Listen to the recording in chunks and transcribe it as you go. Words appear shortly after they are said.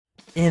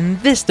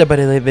In this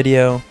DBD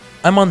video,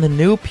 I'm on the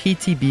new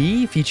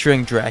PTB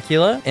featuring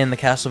Dracula in the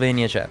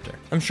Castlevania chapter.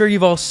 I'm sure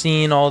you've all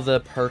seen all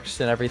the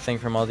perks and everything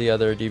from all the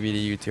other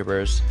DBD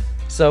YouTubers,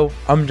 so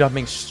I'm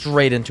jumping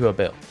straight into a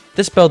build.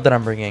 This build that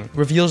I'm bringing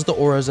reveals the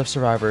auras of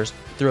survivors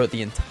throughout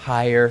the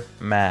entire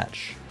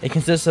match. It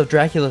consists of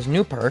Dracula's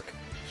new perk,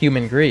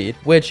 Human Greed,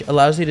 which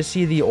allows you to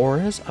see the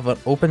auras of an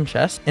open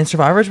chest, and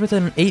survivors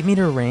within an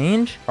 8-meter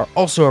range are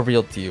also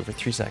revealed to you for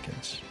 3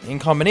 seconds. In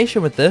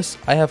combination with this,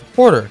 I have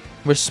Hoarder,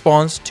 which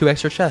spawns 2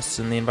 extra chests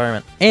in the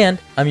environment. And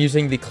I'm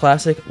using the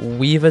classic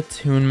Weave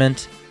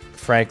Attunement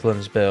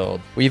Franklin's build.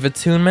 Weave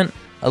Attunement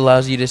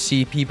allows you to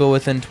see people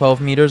within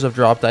 12 meters of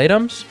dropped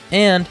items,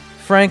 and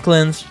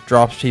Franklin's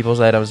drops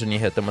people's items when you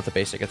hit them with a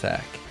basic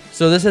attack.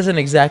 So this isn't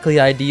exactly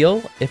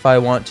ideal if I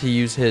want to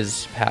use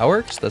his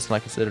power, because that's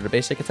not considered a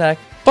basic attack.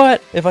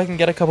 But if I can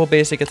get a couple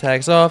basic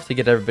attacks off to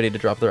get everybody to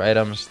drop their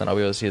items, then I'll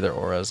be able to see their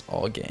auras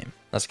all game.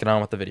 Let's get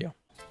on with the video.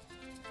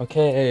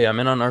 Okay, I'm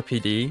in on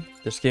RPD.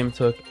 This game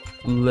took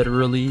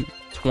literally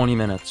 20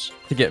 minutes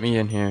to get me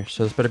in here,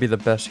 so this better be the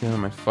best game of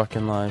my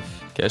fucking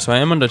life. Okay, so I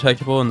am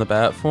undetectable in the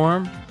bat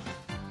form.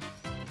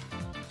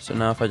 So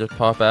now if I just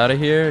pop out of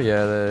here,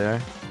 yeah, there they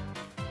are.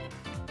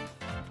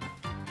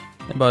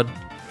 Hey, bud.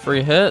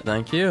 Free hit,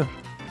 thank you.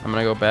 I'm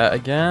gonna go bat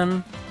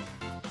again.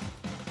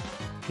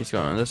 He's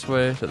going this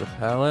way to the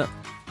pallet.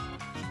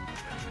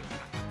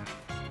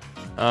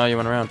 Oh, you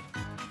went around.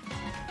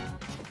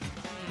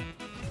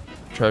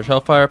 Charge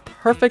Hellfire,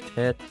 perfect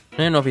hit. I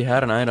didn't know if he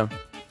had an item.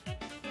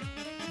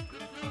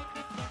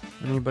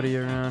 Anybody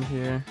around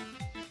here?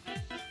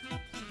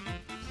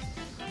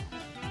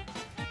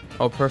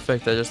 Oh,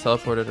 perfect. I just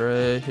teleported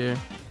right here.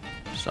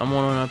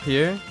 Someone up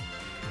here.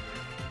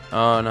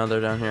 Oh, now they're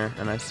down here,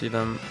 and I see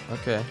them.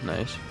 Okay,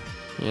 nice.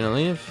 You gonna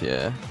leave?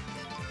 Yeah.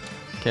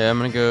 Okay, I'm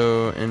gonna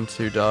go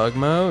into dog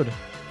mode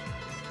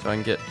so I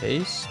can get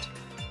haste.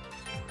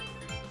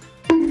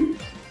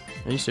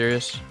 Are you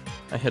serious?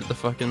 I hit the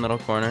fucking little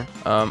corner.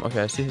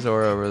 Okay, I see his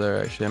aura over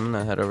there, actually. I'm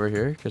gonna head over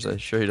here, because I'm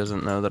sure he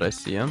doesn't know that I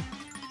see him.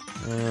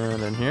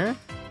 And in here?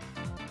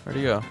 Where'd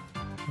he go?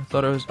 I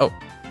thought it was... Oh!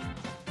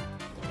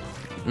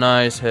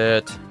 Nice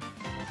hit.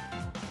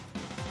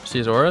 See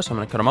his aura, so I'm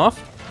gonna cut him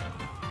off.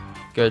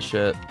 Good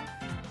shit.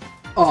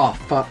 Oh,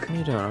 fuck. What are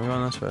you doing? I'm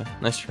going this way.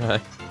 Nice try.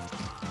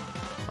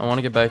 I want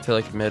to get back to,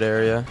 like,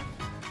 mid-area.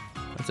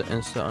 That's an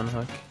insta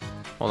unhook.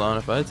 Hold on,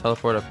 if I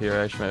teleport up here, I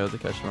actually might be able to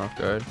catch him off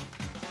guard.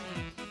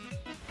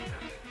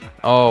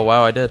 Oh,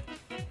 wow, I did.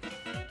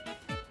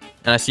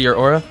 And I see your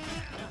aura.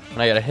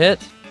 And I get a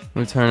hit.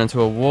 We turn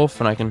into a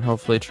wolf, and I can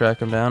hopefully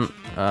track him down.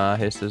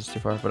 Haste is too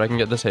far, but I can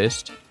get this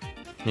haste.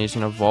 And he's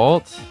gonna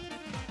vault.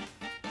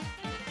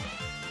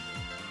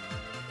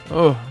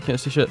 Oh, I can't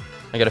see shit.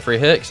 I get a free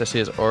hit because I see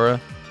his aura.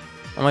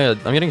 Oh my god,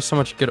 I'm getting so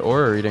much good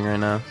aura reading right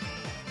now.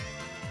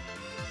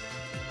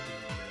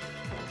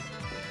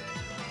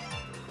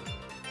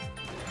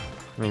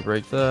 Let me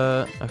break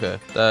that. Okay,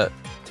 that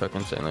took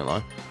insanely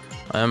long.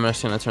 I am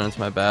just gonna turn into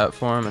my bat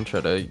form and try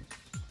to...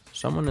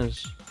 Someone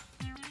is...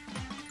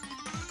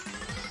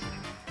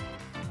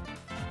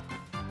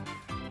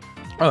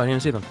 Oh, I didn't even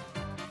see them.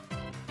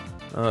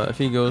 If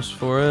he goes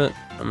for it,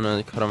 I'm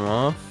gonna cut him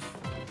off.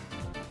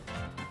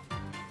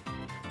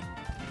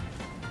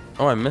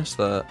 Oh, I missed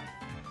that.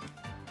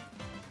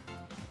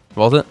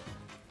 Vault it.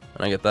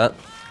 And I get that.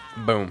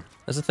 Boom.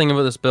 That's the thing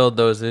about this build,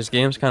 though, is these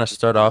games kind of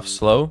start off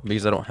slow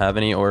because I don't have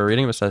any aura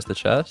reading besides the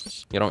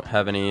chests. You don't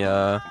have any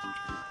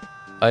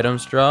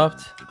items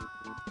dropped.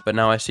 But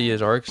now I see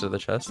his aura because of the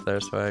chest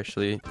there, so I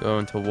actually go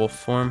into wolf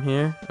form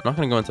here. I'm not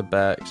going to go into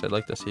bat because I'd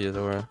like to see his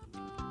aura.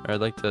 Or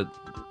I'd like to...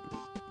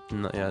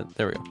 No, yeah,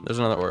 there we go. There's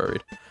another aura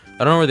read.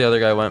 I don't know where the other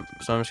guy went,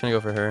 so I'm just going to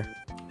go for her.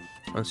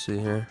 Let's see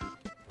here.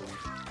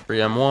 Free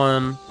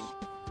M1.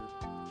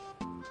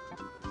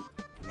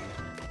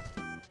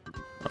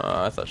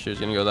 I thought she was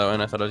gonna go that way,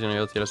 and I thought I was gonna be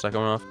able to get a second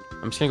one off.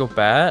 I'm just gonna go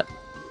bat.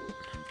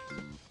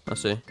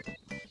 Let's see.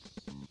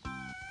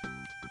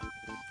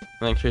 I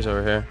think she's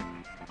over here.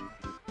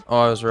 Oh,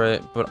 I was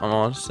right, but I'm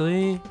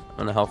honestly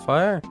on a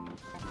Hellfire.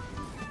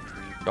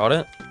 Got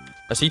it.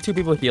 I see 2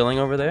 people healing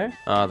over there.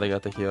 They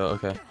got the heal.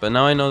 Okay, but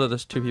now I know that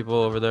there's 2 people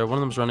over there. One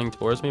of them's running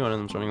towards me. One of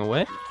them's running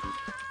away.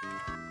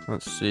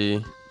 Let's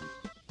see.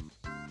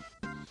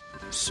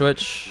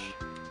 Switch.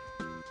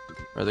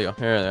 Where'd they go?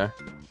 Here they are.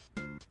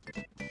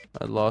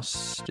 I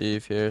lost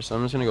Steve here, so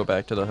I'm just gonna go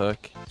back to the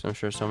hook. So I'm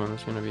sure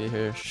someone's gonna be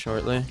here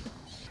shortly.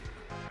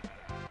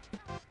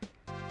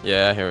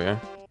 Yeah, here we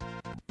are.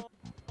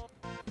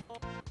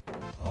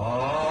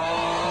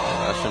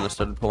 I shouldn't have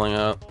started pulling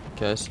up.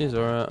 Okay, I see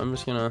Zora. I'm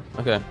just gonna...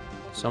 Okay,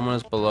 someone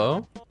is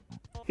below.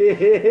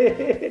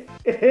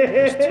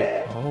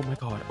 Oh my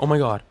god. Oh my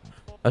god.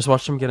 I just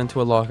watched him get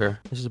into a locker.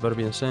 This is about to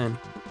be insane.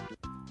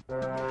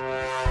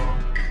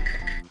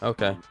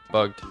 Okay,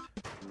 bugged.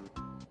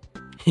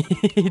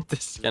 He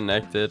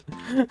disconnected.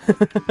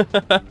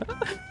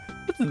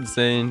 That's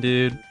insane,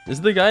 dude. Is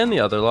the guy in the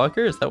other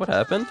locker? Is that what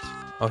happened?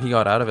 Oh, he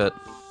got out of it.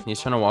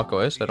 He's trying to walk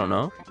away, so I don't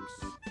know.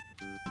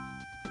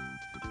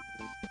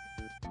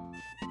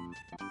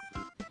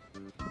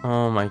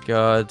 Oh my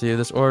god, dude.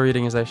 This aura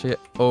reading is actually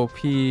OP.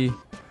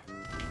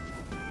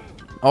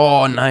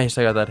 Oh, nice.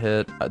 I got that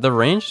hit. The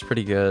range is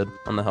pretty good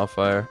on the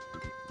Hellfire.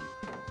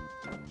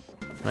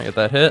 Can I get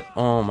that hit?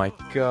 Oh my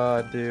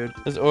god, dude.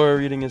 This aura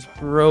reading is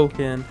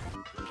broken.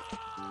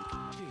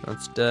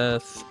 That's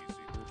death.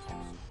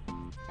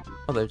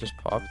 Oh, they just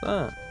popped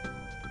that.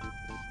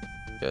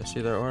 Yeah, I see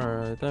their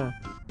aura right there.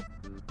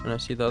 And I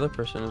see the other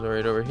person is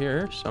right over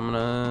here, so I'm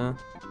gonna...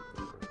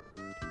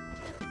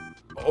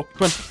 Oh,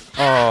 come on.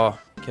 Oh,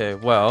 okay,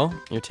 well,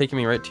 you're taking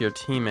me right to your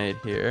teammate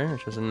here,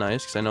 which is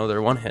nice, because I know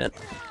they're one hit.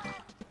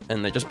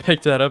 And they just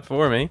picked that up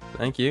for me.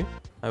 Thank you.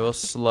 I will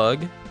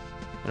slug.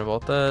 And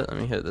about that, let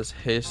me hit this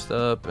haste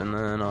up, and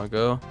then I'll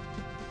go.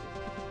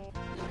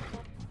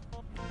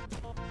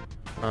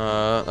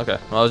 Okay.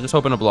 Well, I was just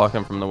hoping to block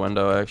him from the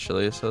window,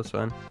 actually, so that's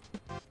fine.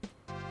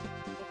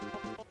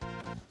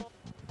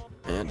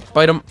 And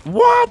bite him.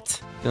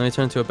 What? Then he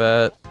turned into a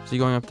bat. Is he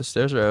going up the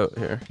stairs or out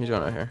here? He's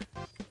going out here.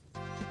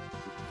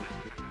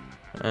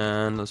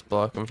 And let's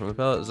block him from the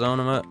pallet. Zone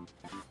him up.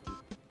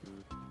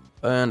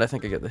 And I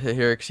think I get the hit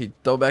here because he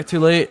dove back too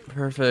late.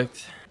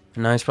 Perfect.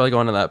 Now he's probably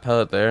going to that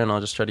pallet there, and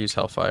I'll just try to use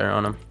Hellfire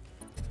on him.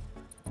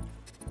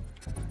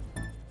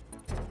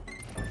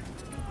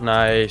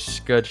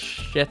 Nice, good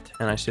shit.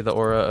 And I see the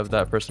aura of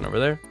that person over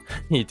there.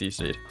 He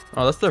DC'd.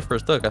 Oh, that's their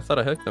first hook. I thought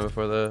I hooked them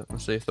before the...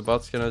 Let's see if the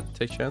bot's gonna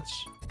take chance.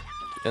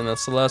 And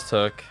that's the last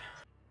hook.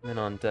 I'm in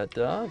on Dead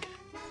Dog.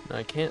 Now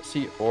I can't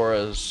see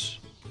auras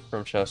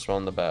from chests while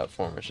in the bat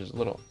form, which is a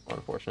little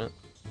unfortunate.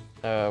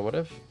 What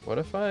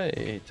if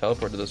I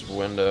teleport to this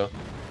window?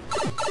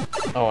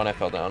 Oh, and I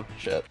fell down.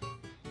 Shit.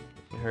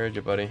 I heard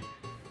you, buddy.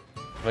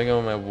 If I go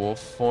in my wolf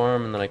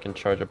form and then I can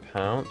charge a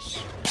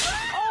pounce.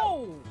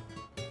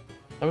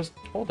 I was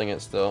holding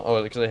it still.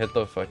 Oh, because I hit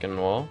the fucking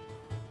wall.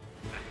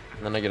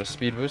 And then I get a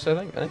speed boost, I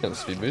think. I think it's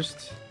a speed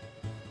boost.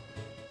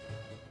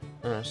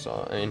 And I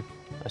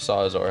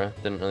saw his aura.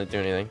 Didn't really do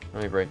anything.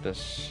 Let me break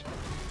this.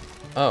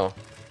 Oh,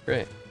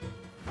 great.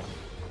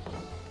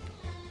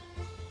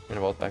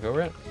 Gonna vault back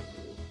over it.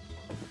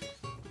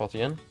 Vault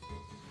again.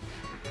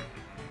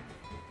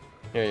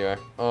 Here you are.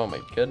 Oh my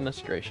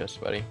goodness gracious,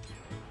 buddy.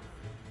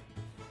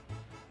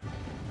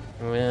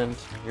 And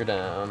you're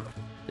down.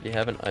 Did he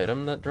have an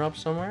item that dropped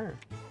somewhere?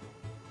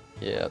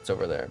 Yeah, it's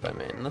over there by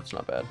main. That's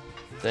not bad.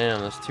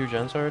 Damn, there's 2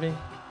 gens already?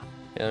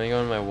 Yeah, let me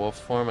go in my wolf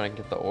form and I can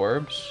get the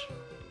orbs.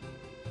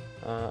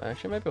 I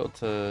actually might be able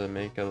to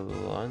make a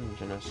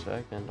lunge in a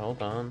second.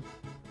 Hold on.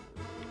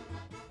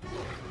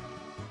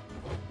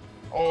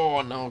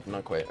 Oh, no,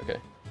 not quite. Okay.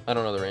 I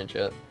don't know the range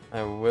yet.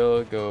 I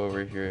will go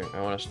over here.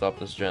 I want to stop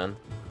this gen.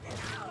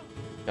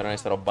 Got a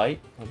nice little bite.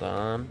 Hold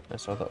on. I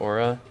saw the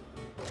aura.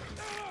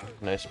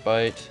 Nice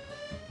bite.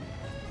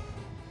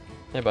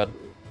 Hey, bud.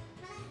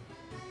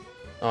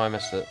 Oh, I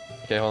missed it.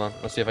 Okay, hold on.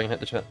 Let's see if I can hit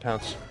the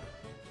pounce.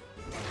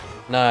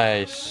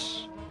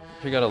 Nice.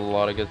 We got a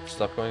lot of good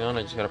stuff going on.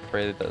 I just gotta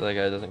pray that that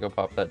guy doesn't go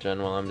pop that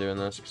gen while I'm doing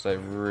this, because I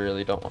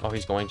really don't want... Oh,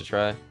 he's going to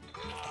try.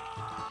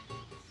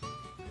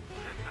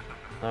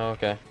 Oh,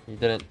 okay. He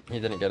didn't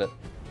get it.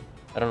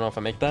 I don't know if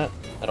I make that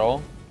at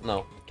all.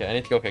 No. Okay, I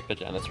need to go kick the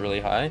gen. It's really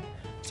high.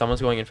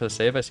 Someone's going in for the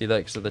save. I see that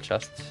because of the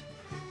chest.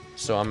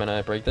 So I'm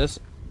gonna break this.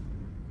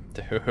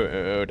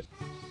 Dude.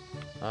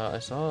 I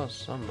saw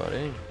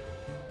somebody.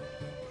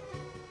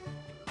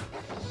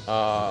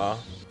 Let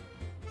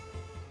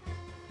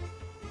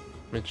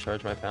me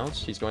charge my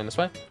pounce. He's going this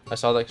way. I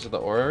saw that because of the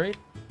aura read.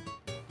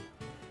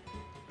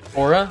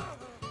 Aura?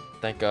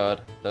 Thank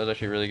God. That was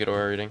actually really good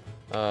aura reading.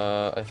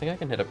 I think I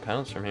can hit a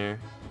pounce from here.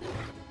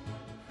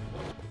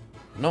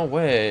 No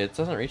way. It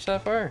doesn't reach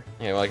that far?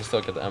 Yeah, well, I can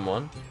still get the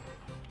M1.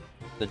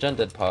 The gen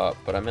did pop,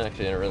 but I'm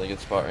actually in a really good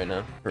spot right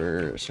now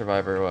for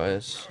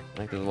survivor-wise. I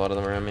think there's a lot of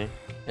them around me.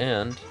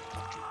 And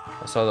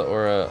I saw the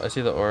aura. I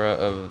see the aura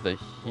of the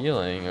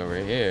healing over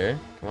here.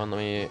 Come on, let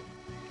me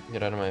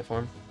get out of my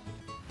form.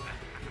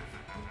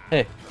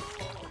 Hey,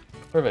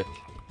 perfect.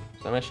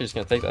 So I'm actually just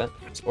gonna take that.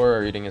 This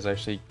aura reading is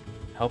actually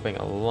helping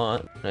a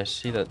lot. And I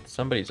see that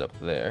somebody's up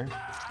there.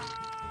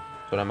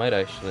 What I might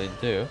actually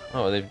do.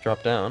 Oh, they've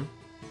dropped down.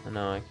 And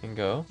now I can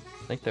go.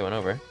 I think they went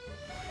over.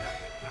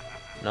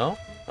 No?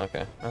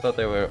 Okay. I thought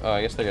they were... Oh,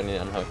 I guess they're getting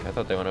the unhook. I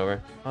thought they went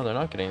over. Oh, they're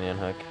not getting the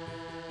unhook.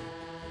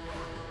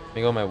 Let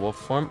me go my wolf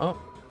form. Oh.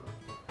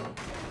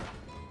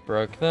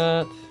 Broke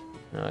that.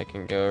 Now I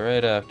can go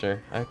right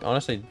after. I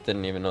honestly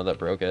didn't even know that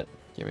broke it.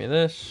 Give me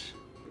this.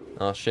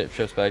 I'll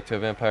shapeshift back to a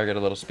vampire, get a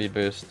little speed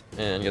boost,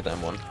 and get the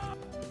M1.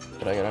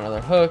 But I got another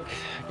hook.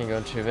 I can go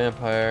into a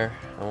vampire.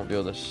 I won't be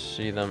able to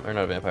see them. Or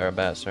not a vampire, a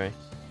bat, sorry.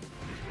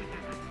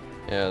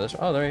 Yeah, this...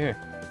 Oh, they're right here.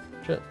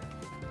 Shit.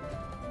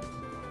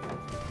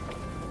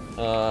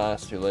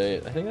 It's too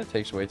late. I think that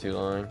takes way too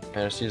long.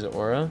 I just use the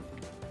aura.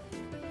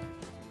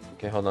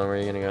 Okay, hold on. Where are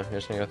you gonna go? You're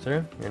just gonna go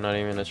through? You're not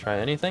even gonna try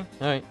anything?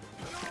 Alright.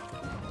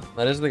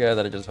 That is the guy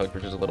that I just hooked,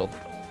 which is a little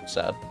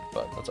sad,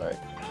 but that's alright.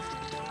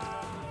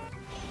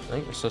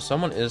 So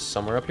someone is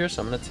somewhere up here,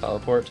 so I'm gonna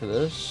teleport to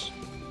this.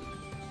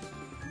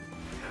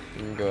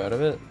 And go out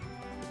of it.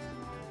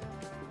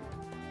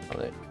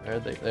 Oh,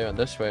 they went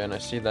this way, and I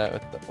see that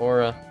with the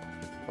aura.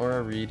 or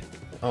a reed.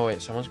 Oh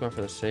wait, someone's going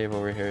for the save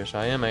over here, so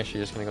I am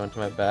actually just gonna go into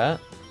my bat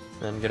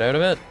and get out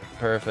of it.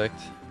 Perfect.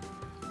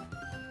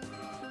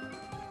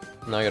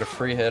 Now I got a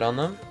free hit on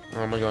them.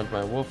 I'm gonna go into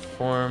my wolf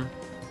form.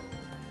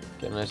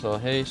 Get a nice little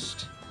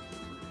haste.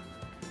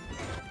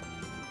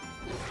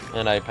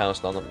 And I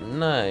pounced on them.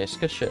 Nice,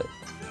 good shit.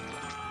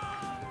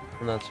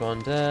 And that's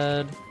one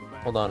dead.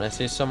 Hold on, I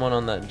see someone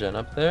on that gen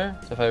up there.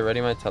 So if I ready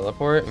my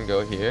teleport and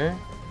go here.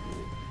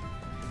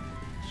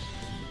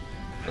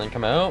 And then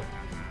come out.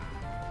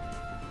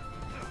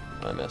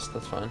 I missed,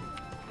 that's fine.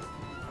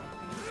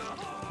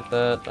 Get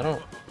that. I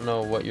don't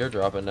know what you're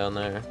dropping down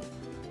there.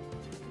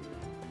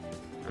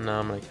 And now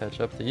I'm gonna catch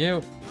up to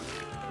you.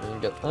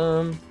 And get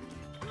them.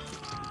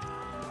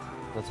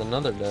 That's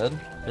another dead.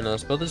 You know,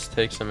 this build just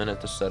takes a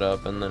minute to set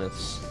up and then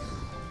it's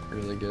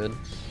really good.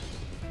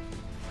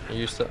 I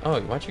used to. Oh,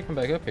 why don't you come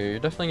back up here? You're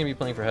definitely gonna be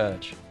playing for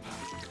Hatch.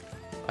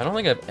 I don't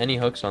think I have any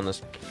hooks on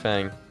this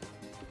Fang.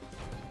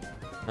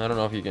 I don't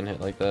know if you can hit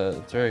like that.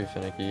 It's very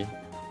finicky.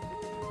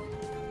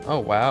 Oh,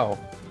 wow.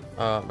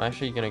 I'm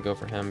actually gonna go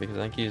for him because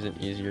I think he's an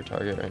easier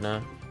target right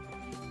now.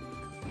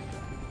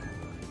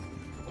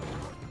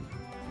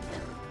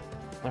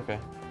 Okay,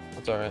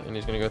 that's alright. And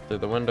he's gonna go through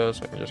the window,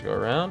 so I can just go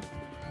around.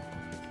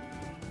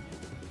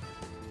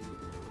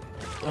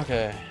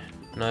 Okay.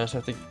 Now I just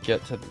have to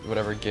get to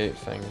whatever gate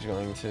Fang's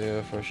going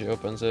to before she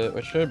opens it,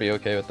 which should be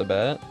okay with the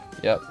bat.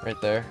 Yep, right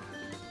there.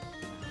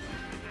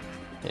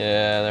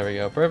 Yeah, there we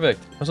go.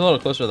 Perfect. That was a little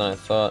closer than I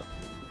thought.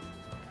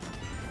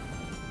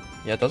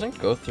 Yeah, it doesn't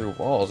go through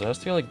walls. It has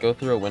to like go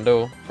through a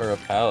window or a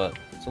pallet.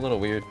 It's a little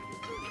weird.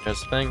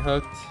 There's Fang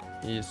hooked.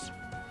 He's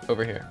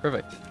over here.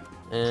 Perfect.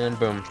 And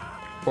boom.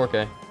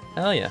 4K.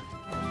 Hell yeah.